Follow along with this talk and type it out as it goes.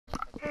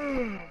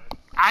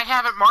I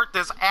haven't marked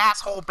this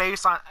asshole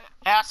base on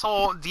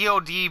asshole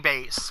DOD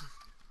base.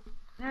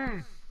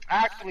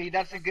 Actually,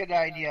 that's a good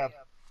idea.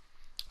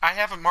 I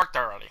haven't marked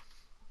already.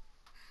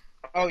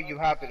 Oh, you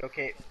have it.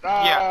 Okay.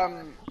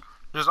 Yeah.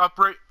 Just up.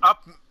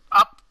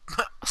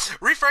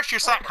 Refresh your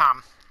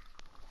SATCOM.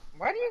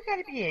 Why do you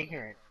gotta be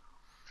ignorant?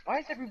 Why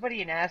is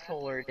everybody an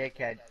asshole or a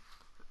dickhead?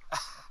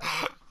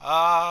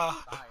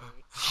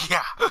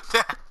 Yeah.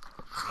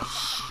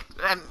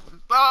 And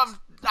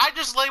I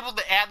just labeled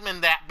the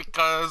admin that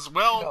because,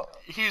 well, no.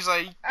 He's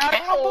a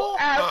cannibal.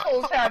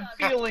 Assholes have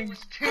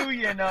feelings too,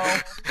 you know.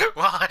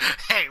 Well,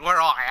 hey, we're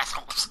all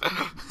assholes.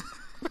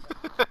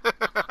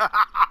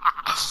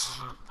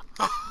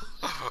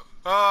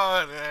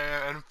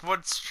 And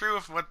what's true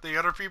of what the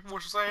other people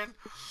were saying?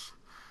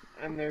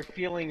 And their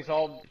feelings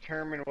all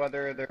determine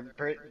whether they're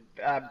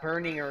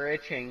burning or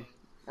itching,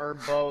 or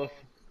both.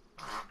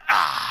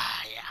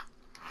 Yeah.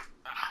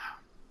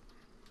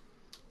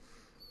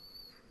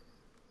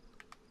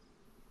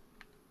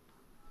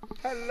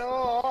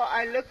 Hello,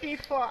 I'm looking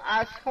for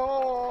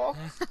asshole.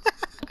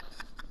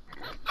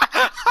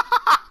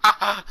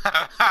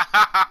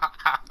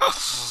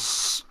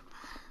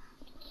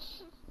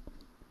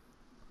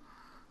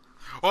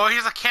 Well,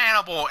 he's a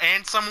cannibal,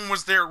 and someone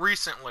was there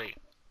recently.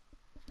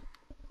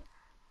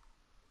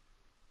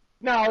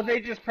 No, they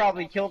just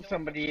probably killed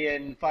somebody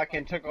and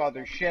fucking took all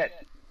their shit.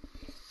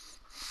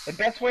 The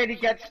best way to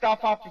get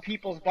stuff off of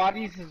people's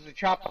bodies is to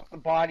chop up the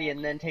body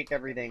and then take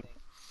everything.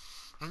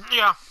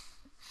 Yeah.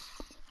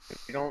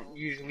 You don't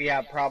usually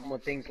have a problem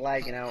with things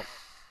lagging out.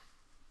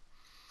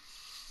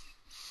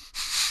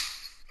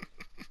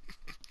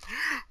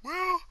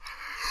 Well,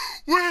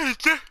 wait,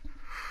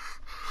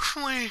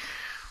 definitely.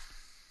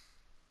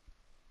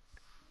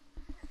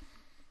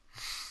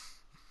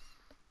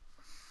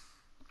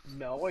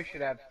 No, I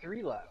should have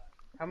 3 left.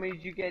 How many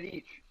did you get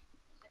each?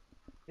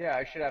 Yeah,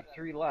 I should have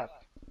 3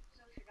 left.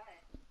 So should I.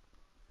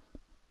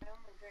 I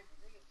only drank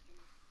 3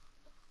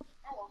 upstairs.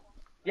 Oh well.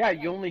 Yeah,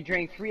 you only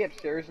drank 3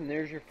 upstairs, and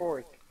there's your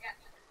 4th. Yes.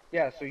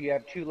 Yeah, so you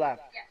have 2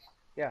 left. Yes.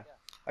 Yeah,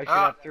 I should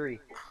have 3.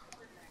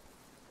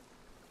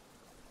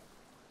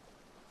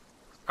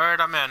 Alright,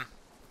 I'm in.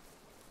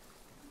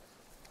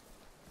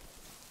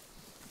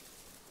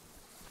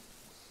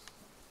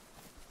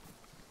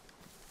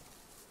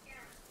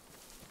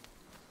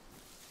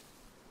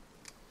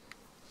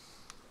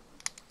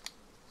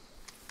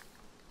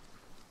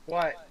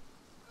 What?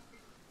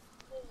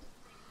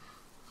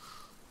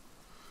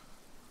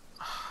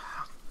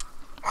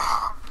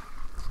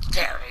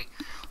 Gary,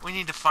 we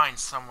need to find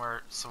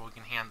somewhere so we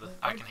can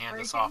I can hand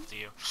this off to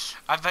you.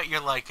 I bet you're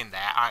liking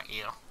that, aren't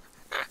you?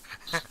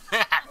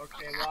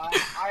 Okay, well,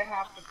 I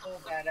have to pull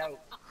that out.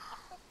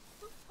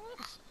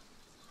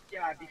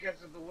 Yeah,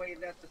 because of the way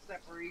that the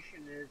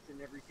separation is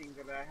and everything,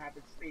 that I have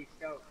it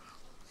spaced out.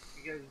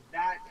 Because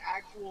that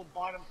actual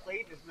bottom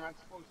plate is not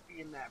supposed to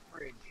be in that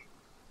fridge.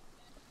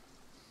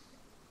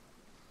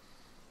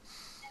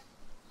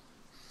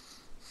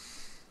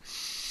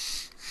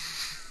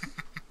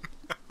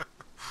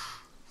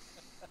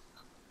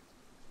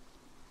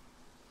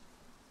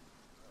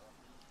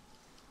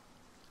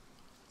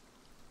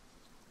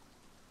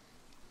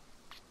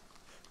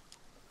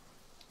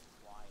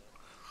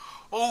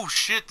 Oh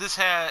shit, this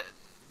has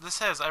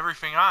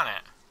everything on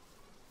it.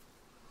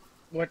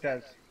 What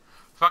does?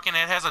 Fucking,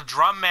 it has a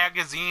drum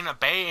magazine, a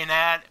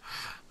bayonet,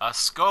 a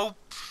scope,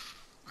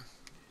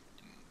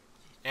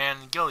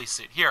 and ghillie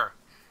suit. Here.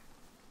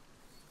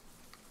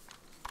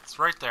 It's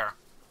right there.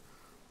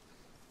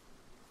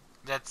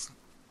 That's...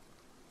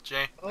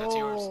 Jay, that's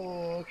yours.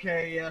 Oh,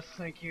 okay, yes,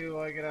 thank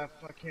you. I gotta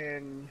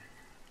fucking...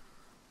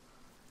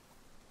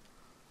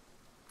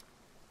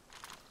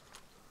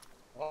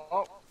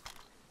 Oh.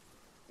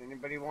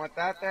 Anybody want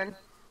that then?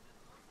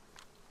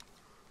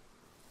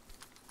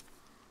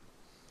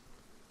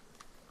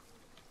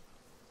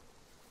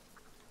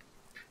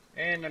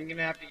 And I'm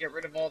gonna have to get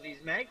rid of all these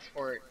mags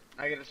for it.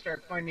 I gotta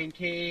start finding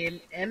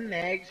KM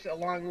mags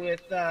along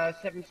with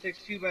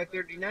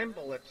 7.62x39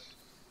 bullets.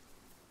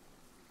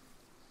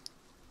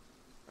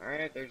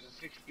 Alright, there's a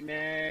 60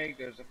 mag,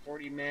 there's a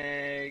 40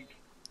 mag,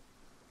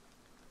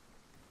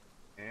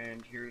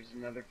 and here's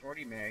another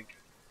 40 mag.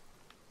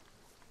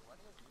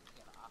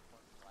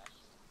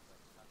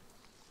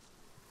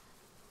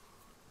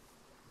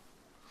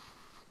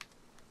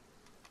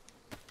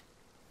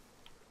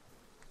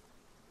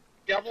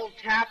 Double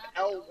tap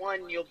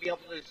L1, you'll be able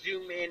to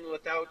zoom in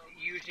without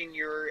using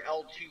your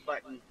L2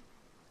 button.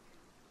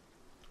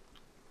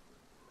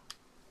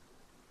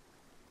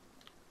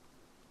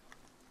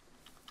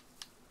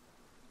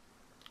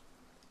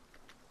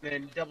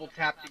 Then double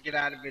tap to get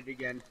out of it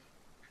again.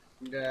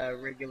 The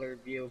regular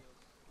view.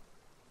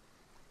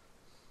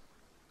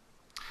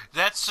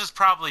 That's just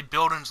probably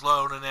buildings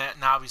loading it,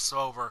 and I'll be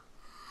over.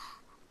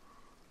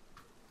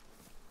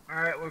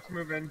 Alright, let's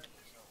move in.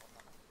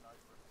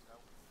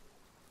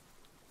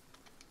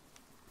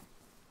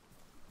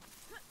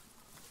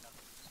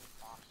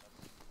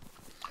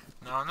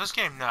 No, in this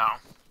game, no.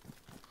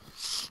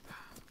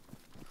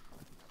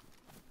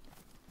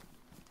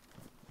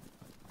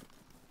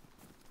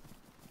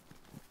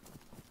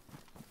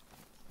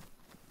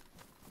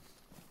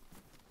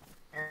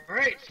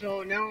 Alright,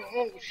 so now,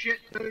 oh shit,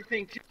 another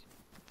thing too.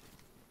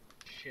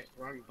 Shit,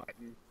 wrong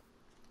button.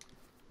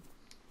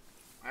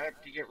 I have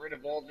to get rid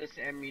of all this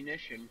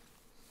ammunition.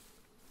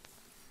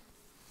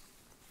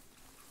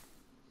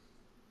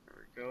 There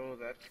we go,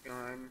 that's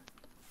gone.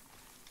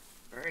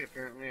 Alright,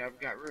 apparently I've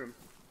got room.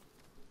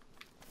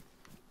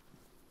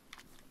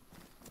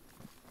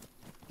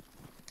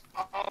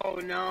 Oh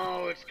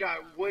no, it's got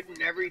wood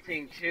and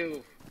everything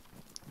too.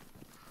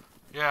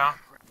 Yeah.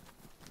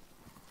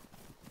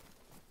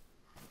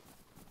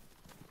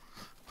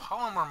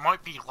 Polymer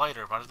might be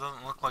lighter, but it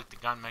doesn't look like the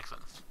gun makes it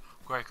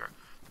quicker.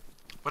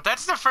 But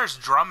that's the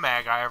first drum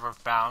mag I ever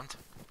found.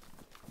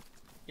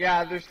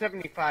 Yeah, they're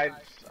 75s.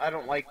 I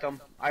don't like them.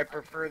 I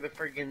prefer the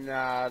friggin'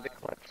 the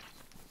clips.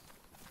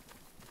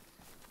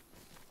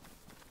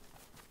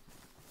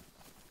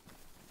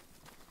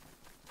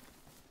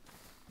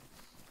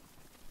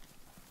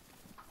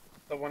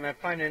 So when I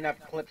find enough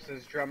clips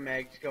as drum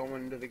mags go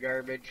into the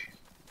garbage.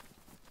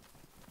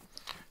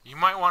 You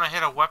might want to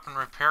hit a weapon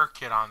repair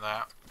kit on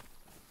that.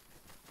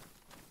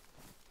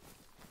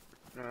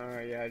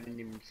 Yeah, I didn't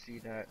even see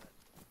that.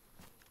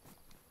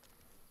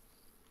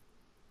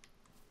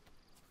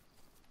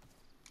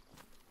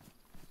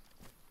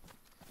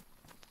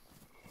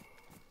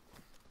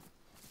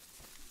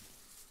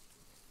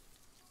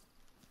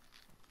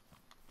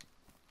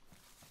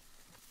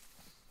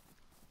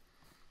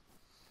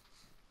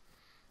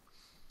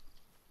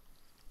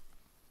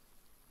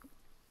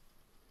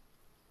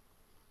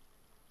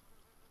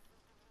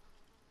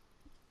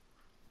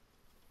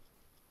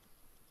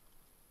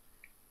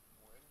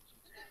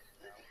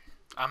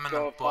 I'm in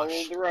So the follow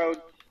bush. the road.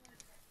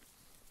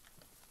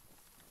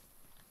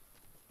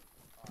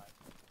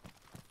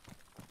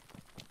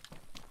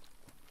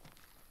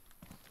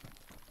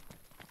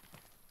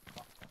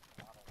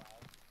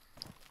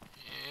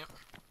 Yep.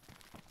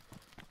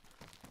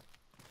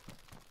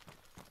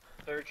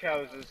 Search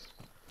houses.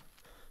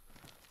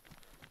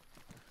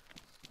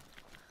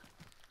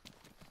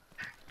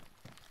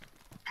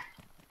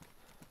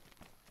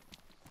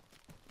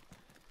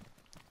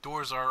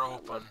 Doors are I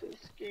open. love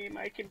this game.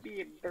 I can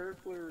be a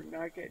burglar and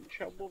not get in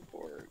trouble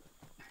for it.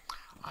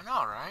 I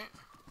know, right?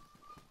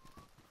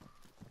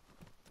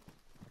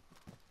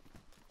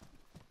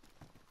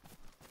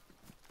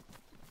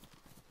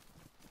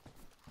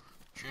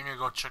 Junior,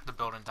 go check the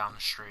building down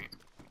the street.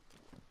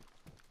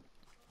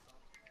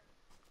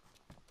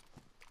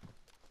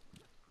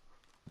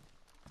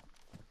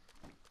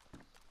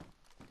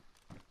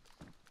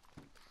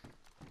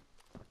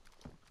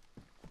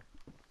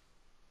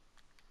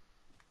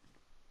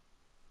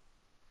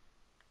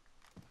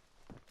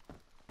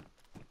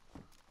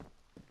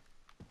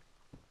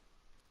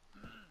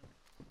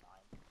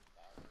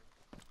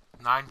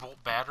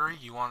 Nine-volt battery?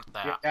 You want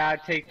that? Yeah,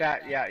 take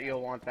that. Yeah,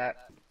 you'll want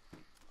that.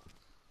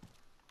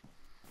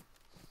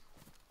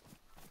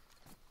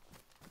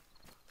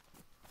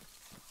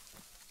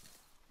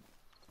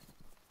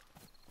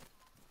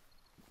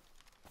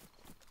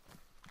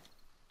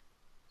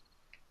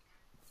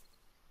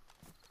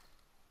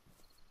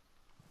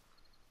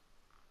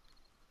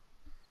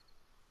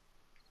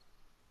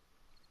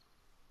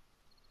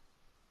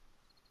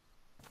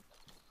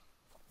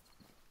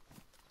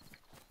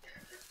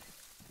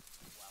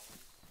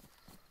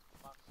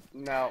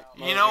 No,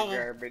 You those know,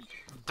 are garbage.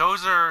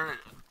 those are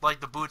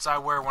like the boots I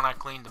wear when I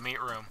clean the meat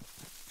room.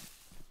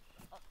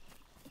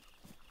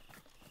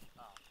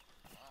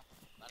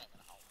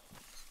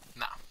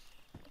 No.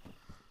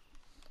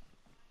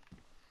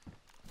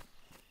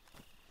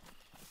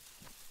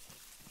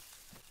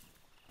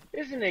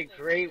 Isn't it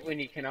great when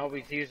you can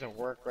always use a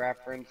work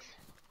reference?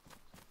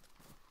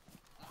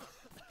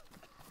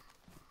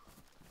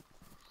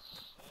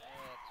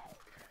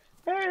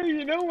 Hey,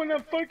 you know when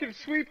I'm fucking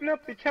sweeping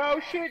up the cow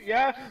shit?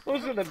 Yeah,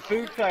 those are the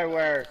boots I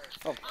wear.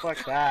 Oh,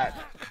 fuck that.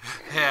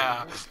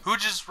 Yeah. Who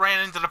just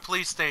ran into the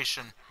police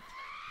station?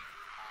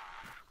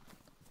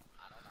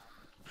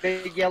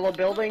 Big yellow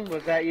building,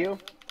 was that you?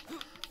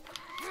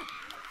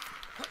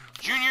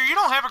 Junior, you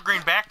don't have a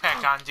green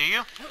backpack on, do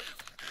you?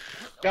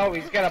 No,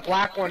 he's got a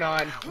black one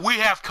on. We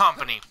have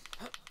company.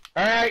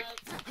 Alright.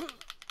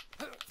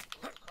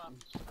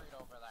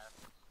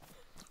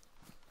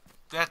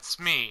 That's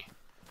me.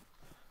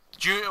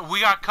 We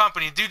got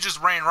company. Dude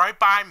just ran right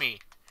by me.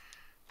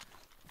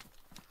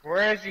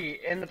 Where is he?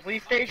 In the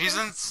police station? He's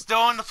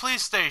still in the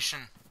police station.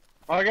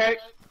 Okay.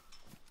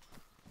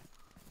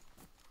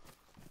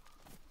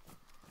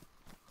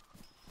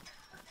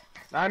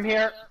 I'm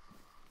here.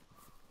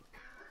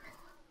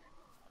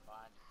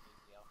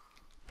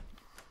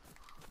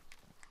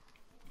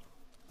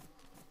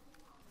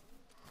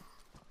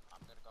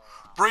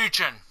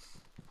 Breaching.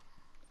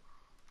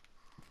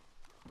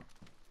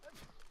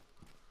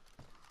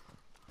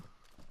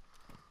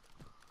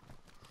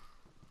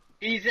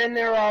 He's in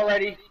there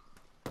already.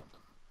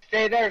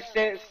 Stay there,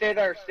 stay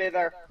there, stay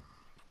there.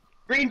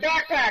 Green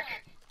backpack!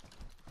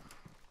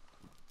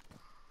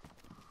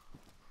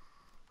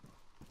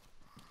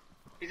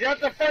 He's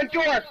out the front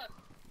door!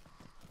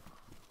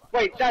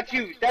 Wait, that's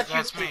you. That's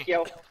That's you, me.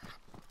 Kikyo.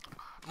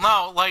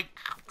 No, like,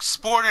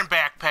 sporting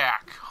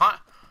backpack, huh?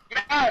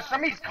 Yeah,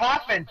 somebody's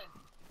coughing.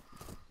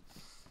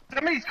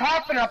 Somebody's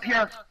coughing up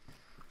here.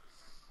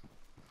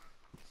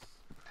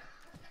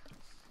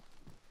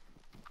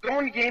 Go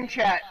in game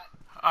chat.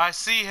 I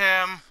see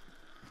him.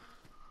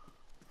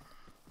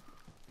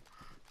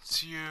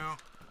 It's you.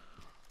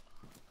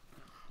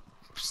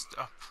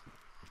 Stop.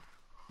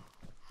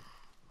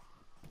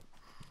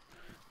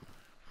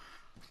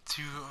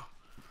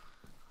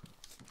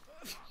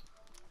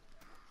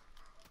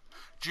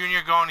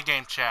 Junior, go into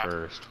game chat.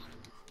 First.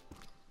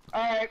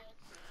 Alright.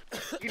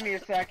 Give me a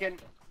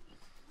second.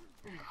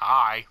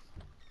 Hi.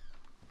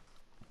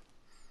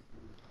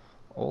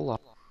 Hola.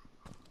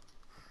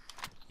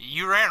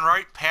 You ran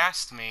right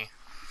past me.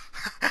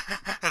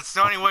 That's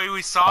the only way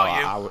we saw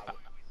you.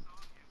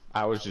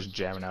 I was just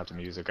jamming out to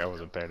music. I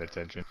wasn't paying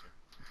attention.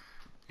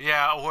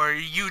 Yeah, where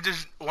you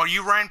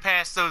ran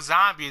past those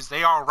zombies,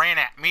 they all ran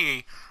at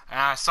me, and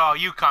I saw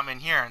you come in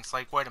here, and it's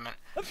like, wait a minute.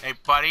 Hey,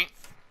 buddy.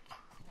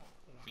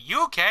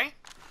 You okay?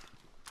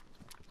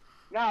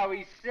 No,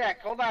 he's sick.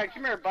 Hold on.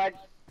 Come here, bud.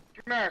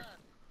 Come here.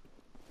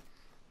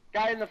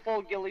 Guy in the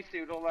full ghillie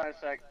suit. Hold on a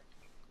sec.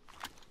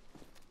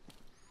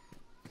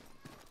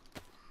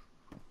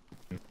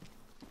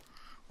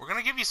 We're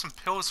gonna give you some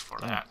pills for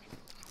that.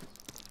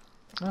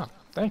 Oh,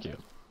 thank you.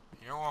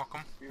 You're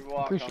welcome. You're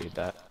welcome. Appreciate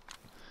that.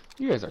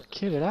 You guys are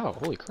kitted out.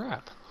 Holy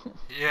crap.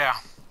 Yeah.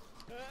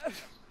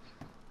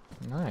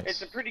 Nice.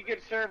 It's a pretty good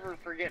server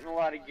for getting a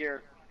lot of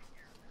gear.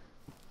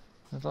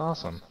 That's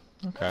awesome.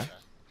 Okay.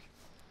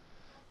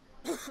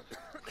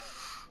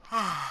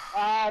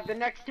 The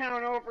next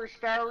town over,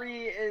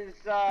 Starry, is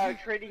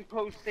Trading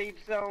Post Safe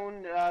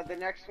Zone. The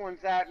next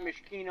one's at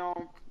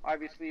Mishkino.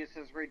 Obviously, it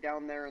says right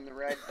down there in the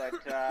red,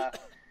 but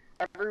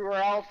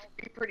everywhere else,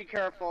 be pretty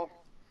careful,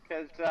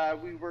 because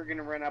we were going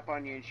to run up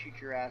on you and shoot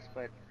your ass,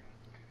 but...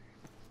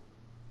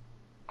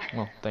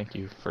 Well, thank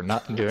you for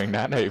not doing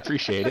that. I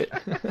appreciate it.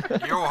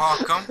 You're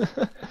welcome.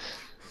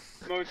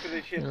 Most of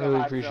the shit's Really a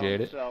hot appreciate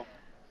zone, it. so...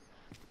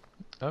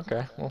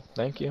 Okay, well,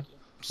 thank you.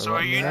 So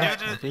are you new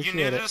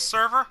to this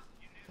server?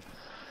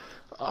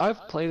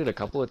 I've played it a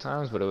couple of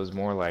times, but it was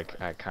more like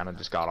I kind of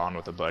just got on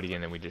with a buddy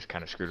and then we just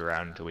kind of screwed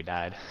around until we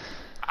died.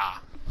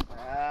 Ah.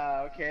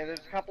 Okay, there's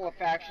a couple of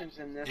factions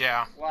in this.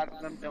 Yeah. A lot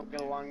of them don't get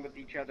along with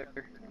each other.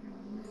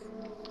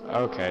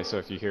 Okay, so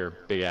if you hear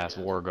big ass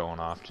war going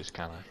off, just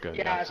kind of go the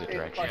Yeah, opposite stay the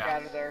direction. fuck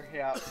out of there,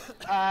 yeah.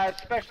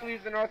 Especially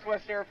the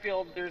Northwest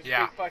Airfield, there's a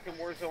Yeah. big fucking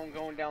war zone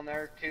going down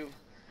there, too.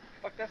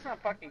 Fuck, that's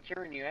not fucking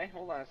curing you, eh?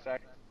 Hold on a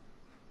sec.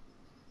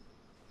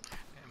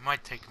 It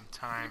might take him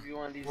time. Give you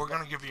one of these We're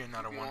gonna give you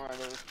another give you one. one of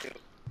those, too.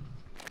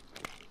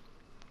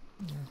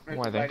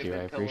 Why, thank you, I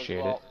appreciate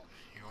it.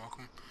 You're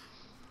welcome.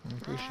 I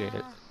appreciate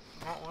it.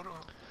 What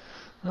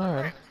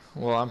Alright,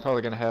 well, I'm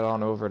probably gonna head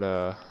on over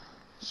to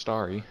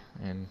Starry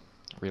and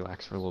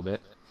relax for a little bit.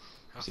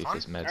 Have See fun.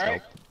 if these meds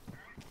Alright. help.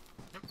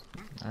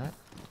 Alright.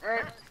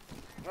 Alright,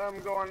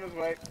 I'm going this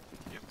way.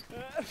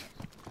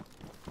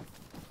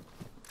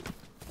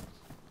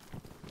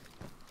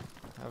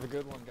 Have a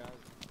good one, guys.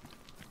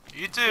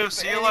 You too.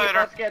 See you Any later.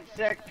 of us get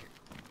sick,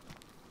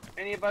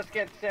 any of us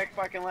get sick,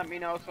 fucking let me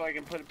know so I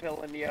can put a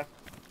pill into you.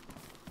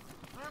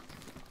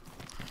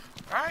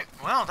 Alright,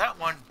 well, that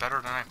went better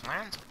than I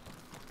planned.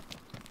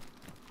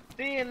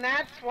 See, and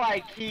that's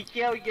why,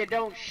 Kikyo, you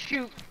don't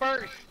shoot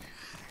first.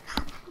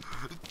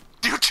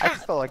 Dude, I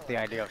still like the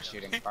idea of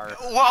shooting first.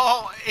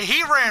 well,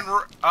 he ran.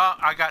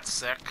 I got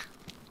sick.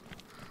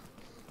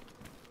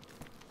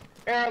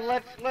 Here,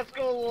 let's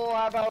go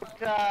about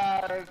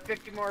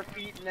 50 more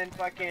feet and then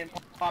fucking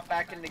pop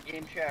back into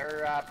game chat or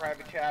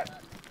private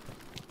chat.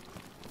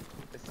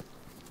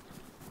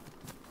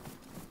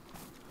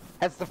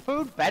 Has the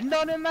food been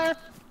done in there?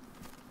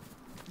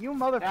 You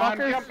No, I'm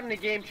motherfuckers! jumping to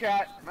game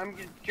chat. I'm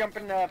just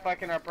jumping to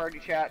fucking our party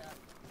chat.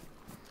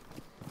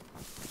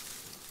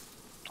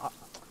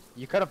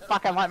 You could have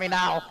fucking let me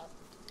know.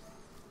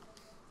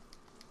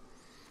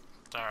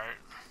 Alright.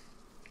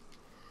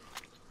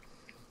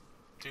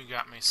 Dude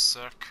got me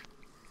sick.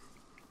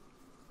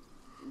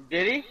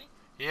 Did he?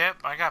 Yep,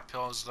 I got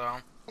pills though.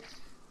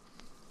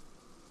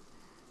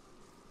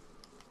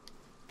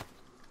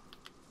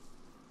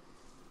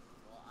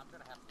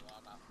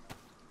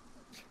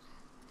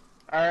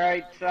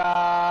 Alright,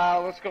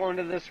 let's go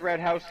into this red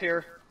house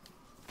here.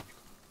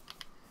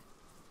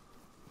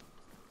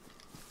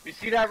 You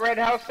see that red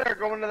house there?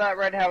 Go into that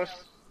red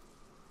house.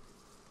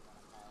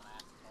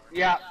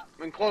 Yeah,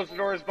 and close the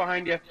doors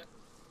behind you.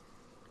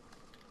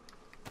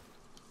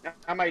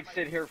 I might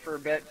sit here for a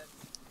bit.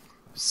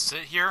 Sit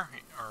here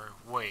or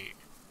wait?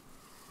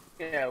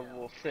 Yeah,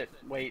 we'll sit,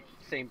 wait,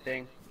 same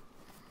thing.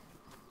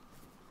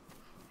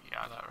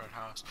 Yeah, that red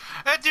house.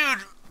 That dude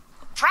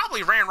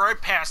probably ran right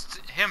past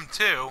him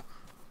too.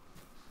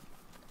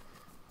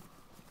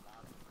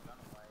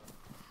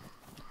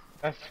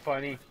 That's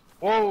funny.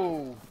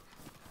 Whoa!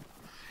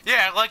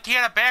 Yeah, like he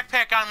had a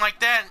backpack on like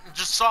that and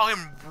just saw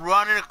him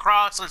running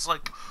across. It's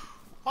like,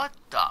 what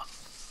the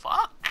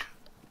fuck?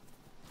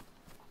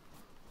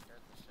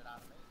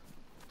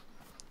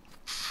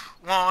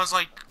 Well, I was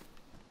like,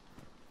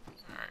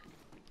 alright,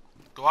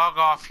 log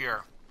off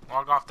here.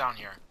 Log off down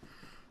here.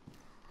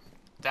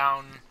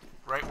 Down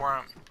right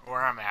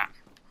where I'm at.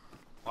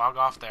 Log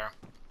off there.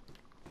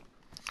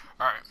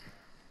 Alright.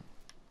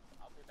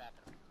 I'll be back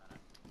in a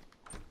minute.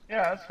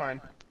 Yeah, that's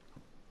fine.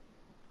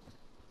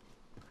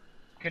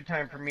 Good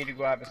time for me to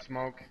go have a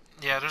smoke.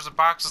 Yeah, there's a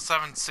box of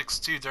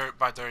 7.62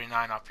 by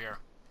 39 up here.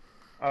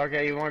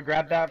 Okay, you want to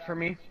grab that for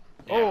me?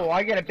 Yeah. Oh,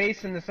 I got a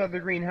base in this other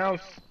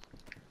greenhouse.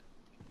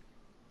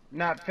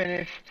 Not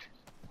finished.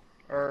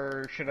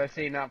 Or should I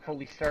say not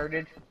fully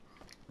started?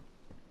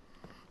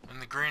 In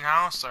the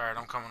greenhouse? Alright,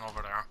 I'm coming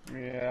over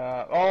there.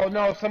 Yeah. Oh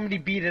no, somebody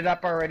beat it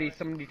up already.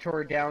 Somebody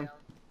tore it down.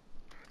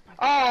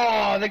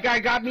 Oh, the guy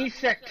got me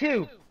sick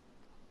too.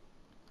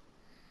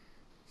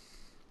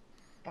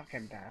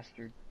 Fucking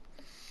bastard.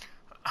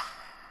 What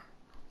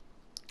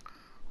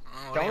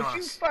do Don't want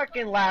you s-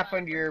 fucking laugh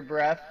under your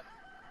breath.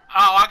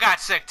 Oh, I got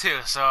sick too,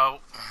 so...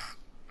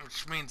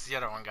 Which means the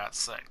other one got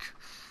sick.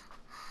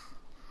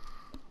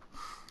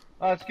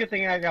 Oh, it's a good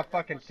thing I got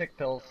fucking sick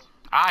pills.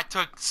 I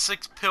took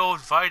 6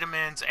 pilled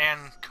vitamins and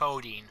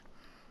codeine.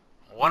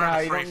 One No, of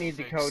the you free don't need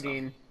the fix stuff.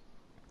 codeine.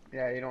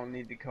 Yeah, you don't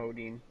need the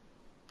codeine.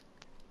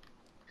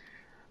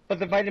 But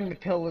the vitamin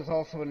pill is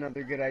also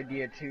another good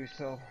idea too,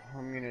 so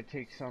I'm gonna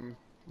take some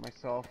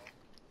myself.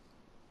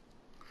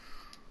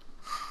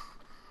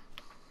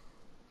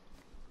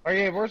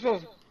 Okay, where's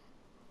those?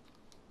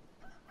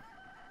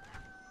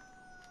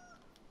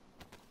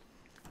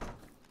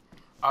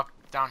 Up,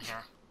 down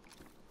here.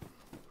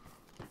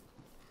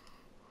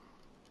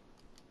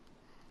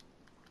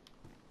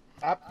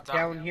 Up,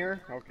 down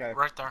here? Okay,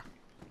 Right there.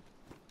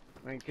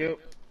 thank you.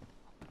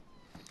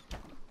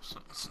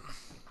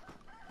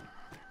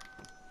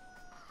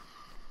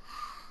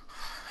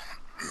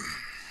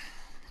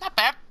 Not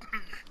bad.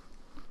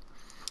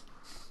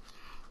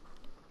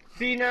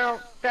 See now,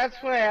 that's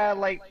why I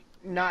like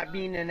not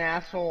being an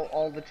asshole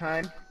all the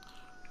time.